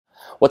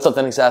What's up,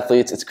 Calisthenics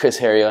athletes? It's Chris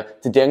Heria.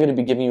 Today I'm going to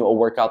be giving you a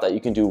workout that you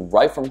can do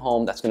right from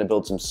home that's going to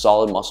build some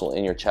solid muscle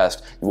in your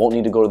chest. You won't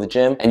need to go to the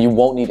gym and you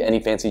won't need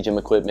any fancy gym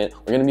equipment.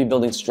 We're going to be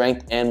building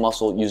strength and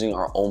muscle using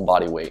our own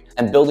body weight.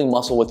 And building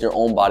muscle with your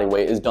own body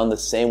weight is done the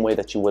same way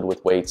that you would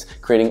with weights,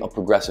 creating a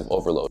progressive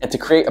overload. And to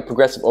create a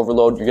progressive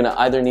overload, you're going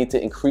to either need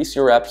to increase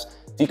your reps,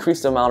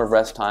 decrease the amount of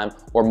rest time,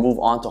 or move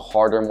on to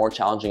harder, more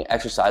challenging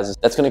exercises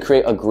that's going to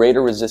create a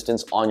greater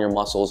resistance on your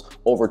muscles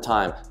over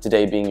time,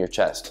 today being your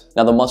chest.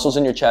 Now, the muscles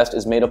in your chest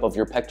is made up of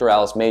your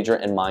pectoralis major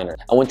and minor.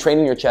 And when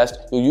training your chest,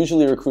 you'll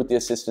usually recruit the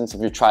assistance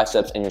of your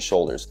triceps and your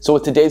shoulders. So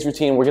with today's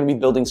routine, we're going to be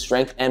building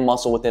strength and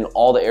muscle within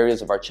all the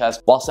areas of our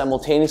chest while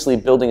simultaneously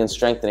building and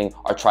strengthening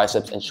our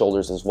triceps and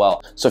shoulders as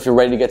well. So if you're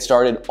ready to get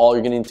started, all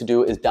you're going to need to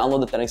do is download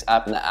the Calisthenics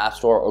app in the App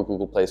Store or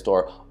Google Play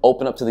Store,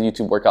 open up to the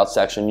YouTube workout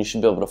section. You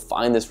should be able to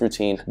find this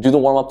routine, do the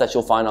warm-up that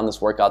you'll find on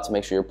this workout to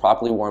make sure you're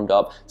properly warmed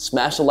up,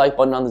 smash the like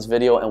button on this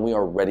video, and we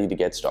are ready to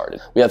get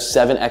started. We have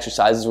 7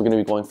 exercises. We're going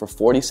to be going for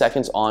 40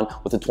 seconds on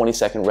with a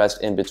 20-second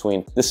rest in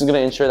between. This is going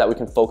to ensure that we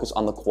can focus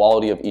on the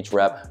quality of each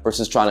rep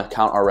versus trying to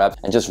count our reps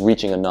and just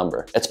reaching a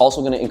number. It's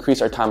also going to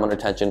increase our time under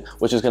tension,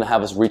 which is going to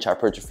have us reach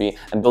hypertrophy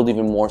and build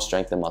even more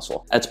strength and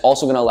muscle. And it's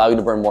also going to allow you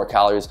to burn more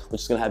calories,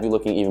 which is going to have you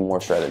looking even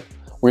more shredded.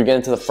 We're gonna get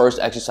into the first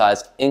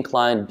exercise,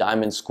 incline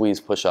diamond squeeze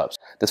push-ups.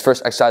 This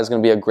first exercise is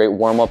gonna be a great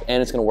warm-up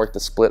and it's gonna work the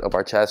split of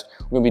our chest.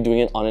 We're gonna be doing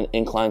it on an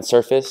inclined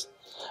surface.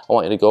 I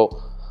want you to go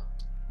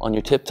on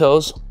your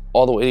tiptoes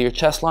all the way to your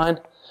chest line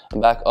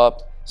and back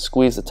up,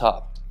 squeeze the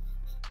top.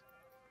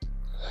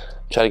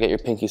 Try to get your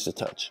pinkies to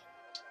touch.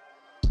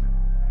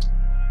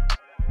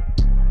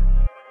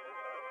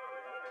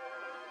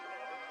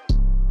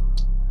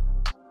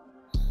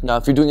 Now,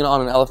 if you're doing it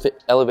on an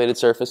elevated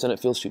surface and it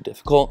feels too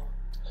difficult,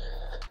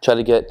 try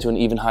to get to an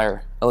even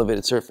higher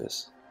elevated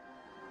surface.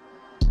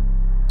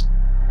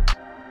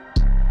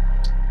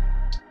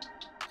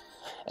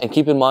 And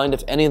keep in mind,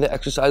 if any of the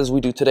exercises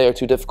we do today are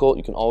too difficult,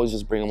 you can always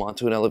just bring them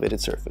onto an elevated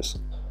surface,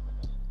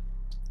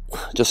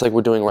 just like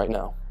we're doing right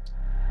now.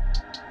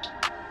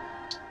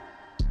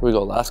 Here we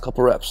go, last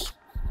couple reps.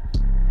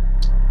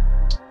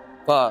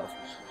 5,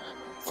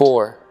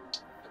 4,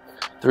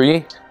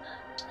 3,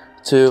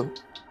 2,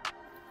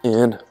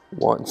 and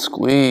 1.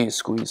 Squeeze,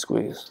 squeeze,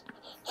 squeeze.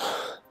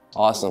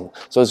 Awesome.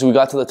 So as we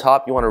got to the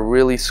top, you want to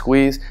really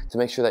squeeze to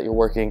make sure that you're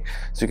working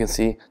so you can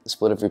see the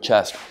split of your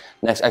chest.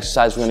 Next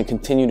exercise, we're going to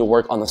continue to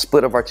work on the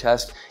split of our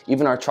chest,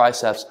 even our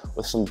triceps,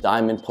 with some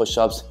diamond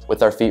push-ups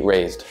with our feet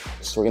raised.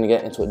 So we're going to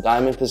get into a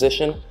diamond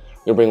position.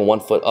 You're going to bring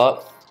one foot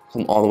up,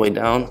 come all the way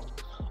down,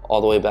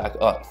 all the way back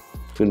up.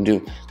 We're going to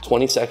do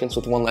 20 seconds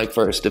with one leg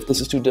first. If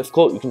this is too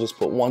difficult, you can just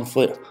put one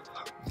foot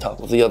on top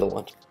of the other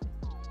one.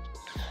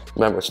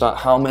 Remember, it's not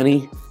how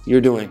many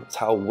you're doing, it's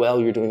how well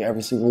you're doing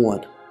every single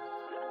one.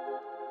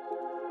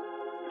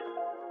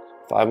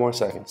 5 more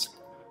seconds.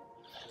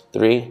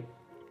 3,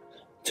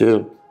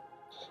 2,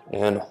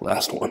 and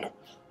last one.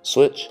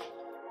 Switch.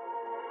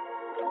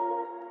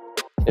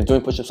 If doing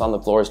push-ups on the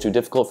floor is too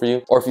difficult for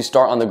you, or if you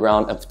start on the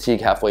ground and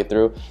fatigue halfway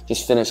through,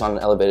 just finish on an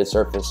elevated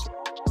surface.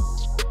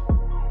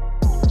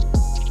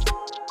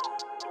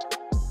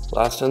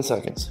 Last 10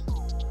 seconds.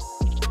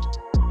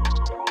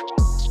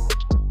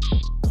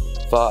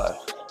 5,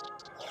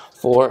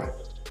 4,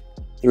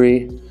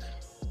 3,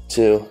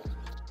 2,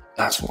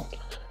 last one.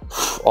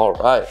 All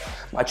right,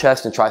 my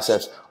chest and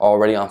triceps are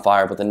already on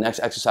fire, but the next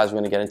exercise we're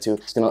gonna get into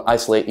is gonna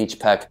isolate each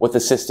pec with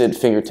assisted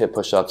fingertip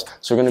push-ups.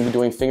 So we're gonna be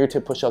doing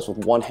fingertip push-ups with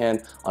one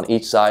hand on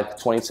each side,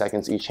 20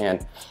 seconds each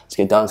hand. Let's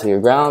get down to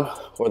your ground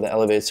or the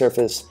elevated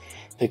surface.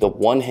 Pick up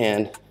one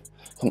hand,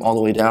 come all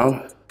the way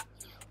down,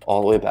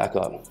 all the way back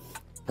up.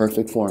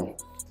 Perfect form.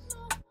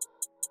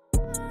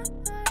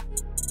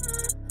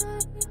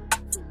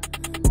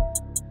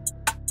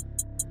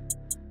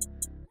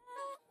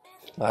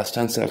 Last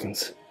 10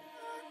 seconds.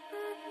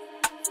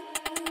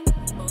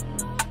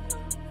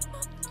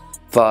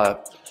 5,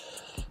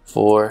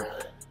 4,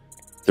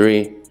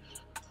 3,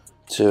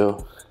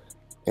 2,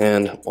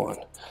 and 1.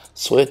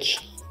 Switch.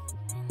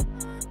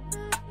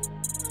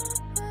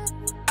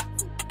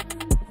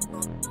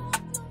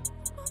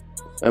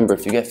 Remember,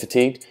 if you get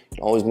fatigued, you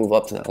can always move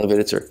up to the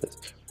elevated surface.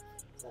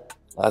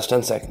 Last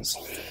 10 seconds.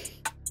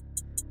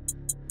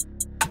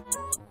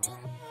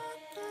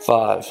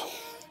 5,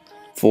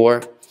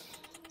 4,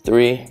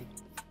 3,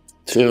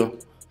 2,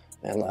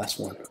 and last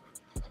one.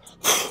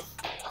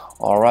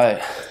 All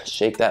right,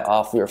 shake that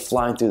off. We are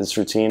flying through this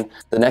routine.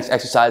 The next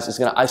exercise is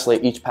gonna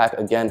isolate each pec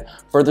again,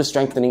 further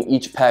strengthening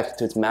each pec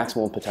to its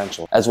maximum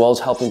potential, as well as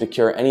helping to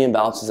cure any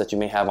imbalances that you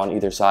may have on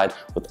either side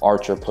with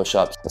archer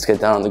push-ups. Let's get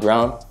down on the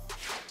ground.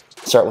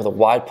 Start with a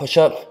wide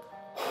push-up.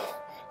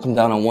 Come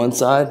down on one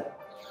side,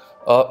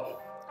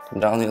 up,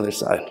 come down on the other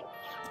side.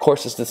 Of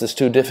course, if this is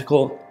too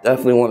difficult,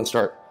 definitely wanna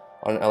start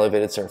on an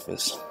elevated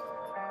surface.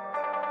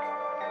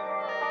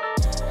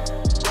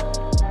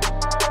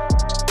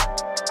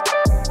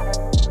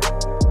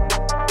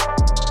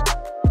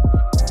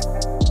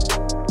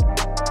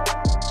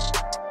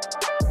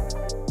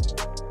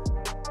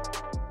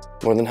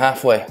 More than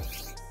halfway.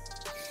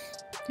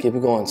 Keep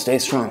it going, stay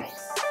strong.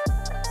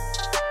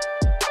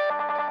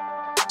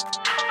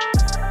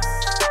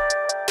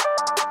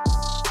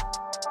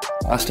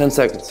 Last 10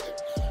 seconds.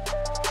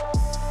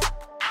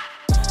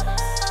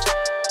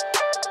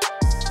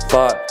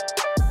 5,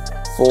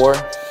 4,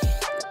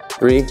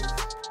 3,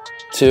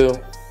 2,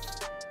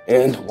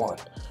 and 1.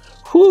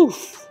 Whew.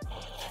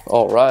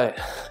 All right,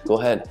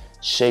 go ahead,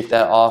 shake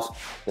that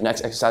off. The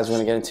next exercise we're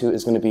gonna get into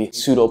is gonna be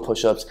pseudo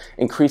push-ups,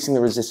 increasing the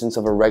resistance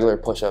of a regular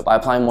push-up. By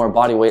applying more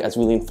body weight as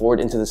we lean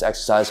forward into this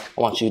exercise,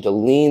 I want you to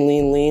lean,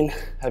 lean, lean.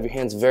 Have your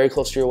hands very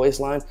close to your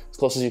waistline, as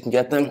close as you can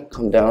get them.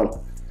 Come down,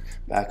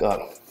 back up.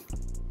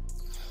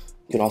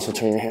 You can also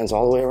turn your hands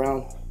all the way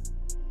around.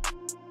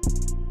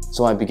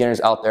 So my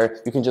beginners out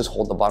there, you can just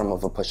hold the bottom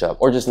of a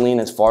push-up or just lean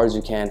as far as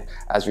you can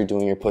as you're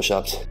doing your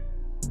push-ups.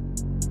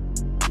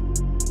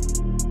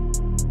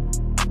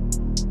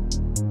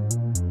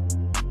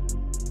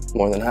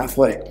 More than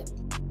halfway.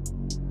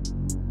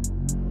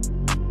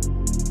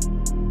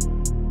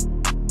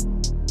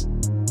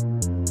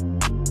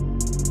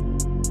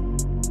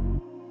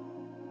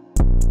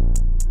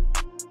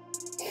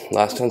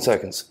 Last 10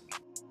 seconds.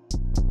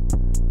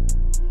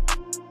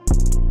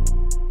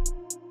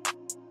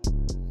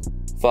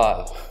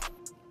 5,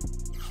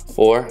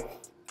 4,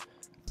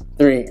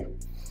 3,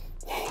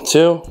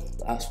 2,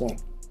 last one.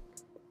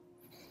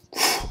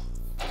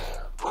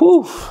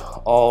 Whew.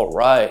 All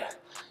right.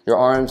 Your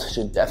arms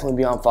should definitely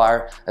be on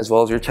fire, as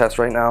well as your chest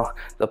right now.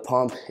 The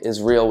pump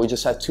is real. We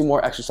just have 2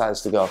 more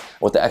exercises to go.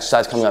 With the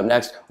exercise coming up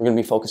next, we're gonna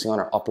be focusing on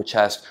our upper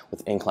chest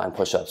with incline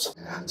push-ups.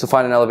 So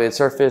find an elevated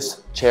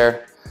surface,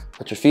 chair,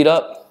 put your feet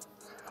up.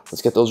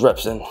 Let's get those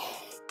reps in.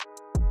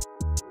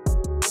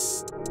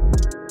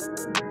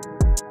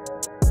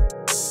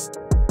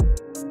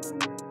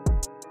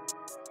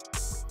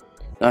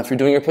 Now, if you're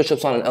doing your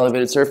push-ups on an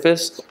elevated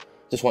surface,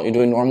 just want you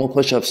doing normal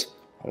push-ups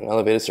on an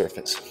elevated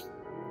surface.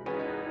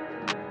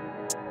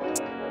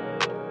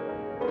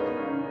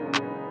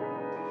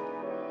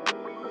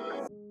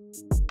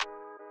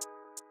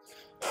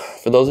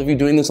 For those of you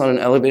doing this on an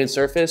elevated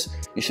surface,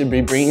 you should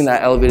be bringing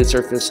that elevated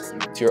surface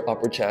to your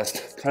upper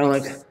chest, kind of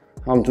like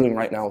how I'm doing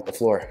right now with the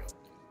floor.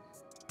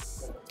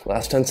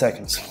 Last 10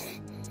 seconds.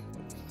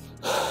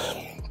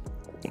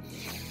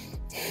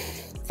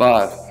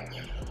 5,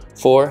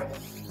 4,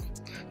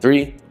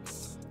 3,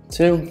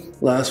 2,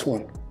 last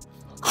one.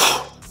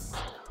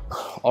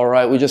 All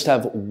right, we just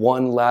have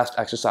one last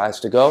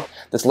exercise to go.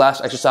 This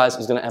last exercise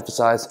is gonna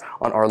emphasize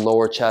on our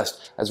lower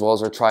chest as well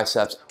as our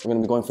triceps. We're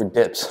gonna be going for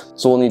dips.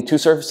 So we'll need 2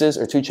 surfaces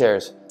or 2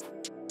 chairs.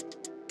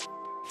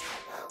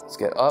 Let's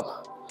get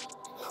up,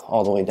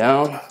 all the way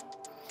down,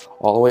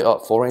 all the way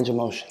up, full range of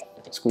motion.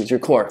 Squeeze your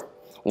core.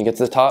 When you get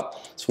to the top,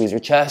 squeeze your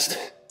chest,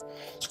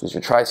 squeeze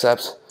your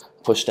triceps,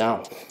 push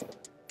down,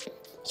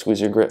 squeeze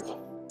your grip.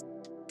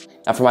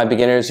 Now for my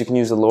beginners, you can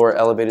use the lower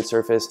elevated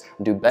surface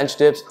and do bench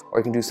dips, or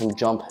you can do some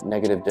jump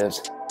negative dips.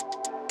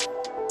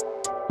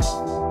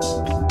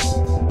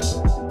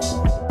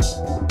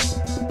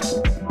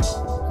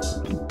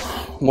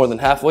 More than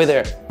halfway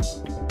there.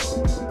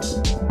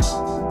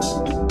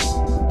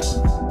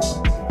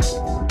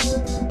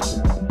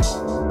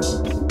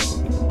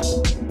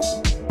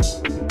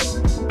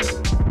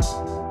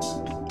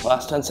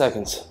 Last 10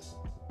 seconds.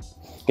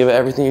 Give it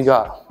everything you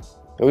got.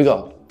 Here we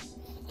go.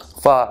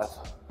 5,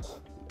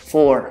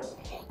 4,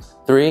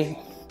 3,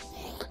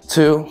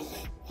 2,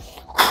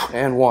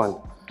 and 1.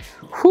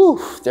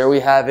 Whew, there we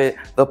have it.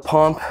 The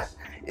pump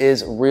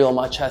is real.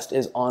 My chest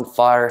is on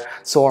fire.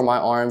 So are my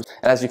arms.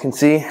 And as you can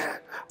see,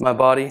 my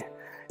body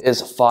is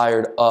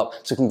fired up.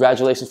 So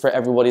congratulations for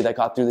everybody that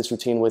got through this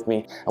routine with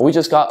me. And we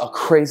just got a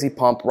crazy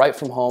pump right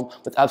from home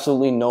with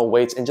absolutely no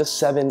weights in just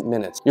 7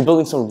 minutes. You're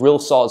building some real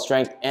solid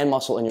strength and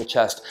muscle in your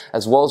chest,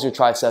 as well as your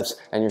triceps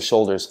and your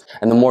shoulders.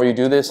 And the more you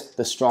do this,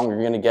 the stronger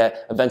you're gonna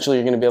get. Eventually,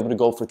 you're gonna be able to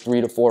go for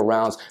 3 to 4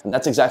 rounds. And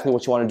that's exactly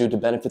what you wanna do to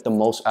benefit the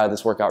most out of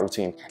this workout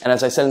routine. And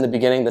as I said in the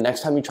beginning, the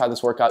next time you try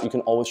this workout, you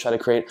can always try to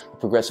create a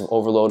progressive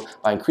overload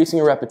by increasing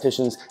your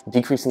repetitions,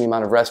 decreasing the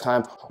amount of rest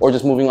time, or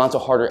just moving on to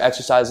harder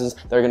exercises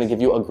that are gonna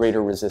give you a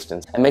greater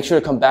resistance. And make sure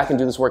to come back and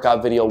do this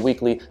workout video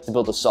weekly to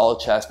build a solid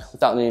chest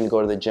without needing to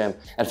go to the gym.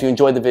 And if you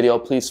enjoyed the video,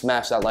 please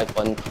smash that like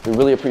button. We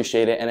really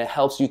appreciate it, and it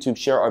helps YouTube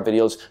share our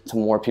videos to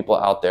more people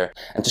out there.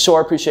 And to show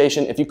our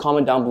appreciation, if you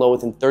comment down below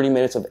within 30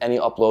 minutes of any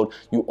upload,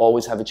 you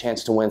always have a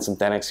chance to win some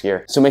Calisthenics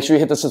gear. So make sure you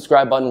hit the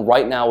subscribe button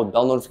right now with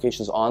bell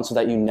notifications on so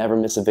that you never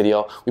miss a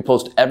video. We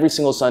post every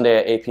single Sunday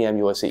at 8 p.m.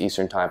 USA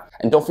Eastern Time.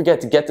 And don't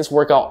forget to get this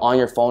workout on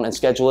your phone and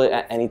schedule it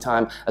at any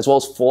time, as well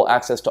as full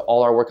access to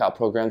all our workout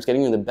programs,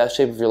 getting you in the best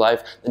shape of your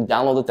life. Then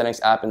download the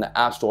Calisthenics app in the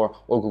App Store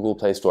or Google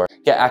Play Store.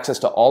 Get access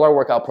to all our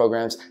workout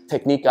programs,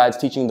 technique guides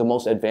teaching the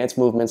most advanced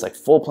movements like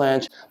full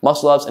planche,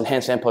 muscle ups, and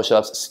handstand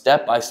push-ups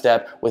step by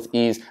step with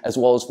ease, as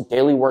well as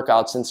daily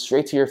workouts sent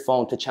straight to your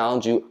phone to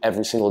challenge you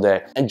every single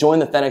day. And join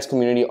the Calisthenics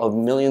community of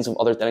millions of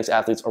other Calisthenics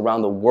athletes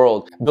around the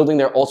world, building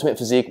their ultimate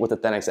physique with the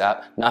Calisthenics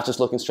app, not just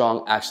looking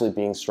strong, actually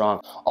being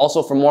strong.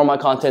 Also, for more of my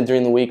content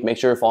during the week, make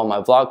sure to follow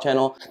my vlog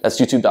channel. That's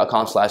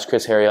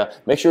youtube.com/Chris Heria.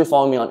 Make sure you're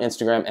following me on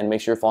Instagram, and make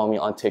sure you're following me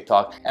on TikTok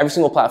TikTok. Every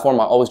single platform,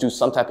 I always do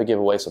some type of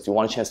giveaway. So if you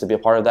want a chance to be a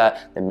part of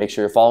that, then make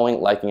sure you're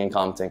following, liking, and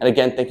commenting. And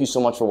again, thank you so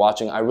much for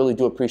watching. I really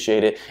do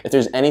appreciate it. If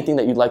there's anything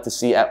that you'd like to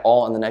see at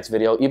all in the next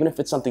video, even if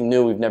it's something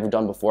new we've never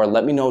done before,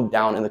 let me know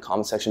down in the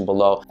comment section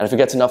below. And if it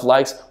gets enough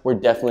likes, we're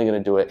definitely gonna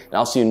do it. And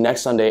I'll see you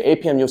next Sunday,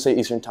 8 p.m. USA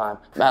Eastern Time.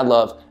 Mad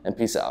love and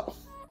peace out.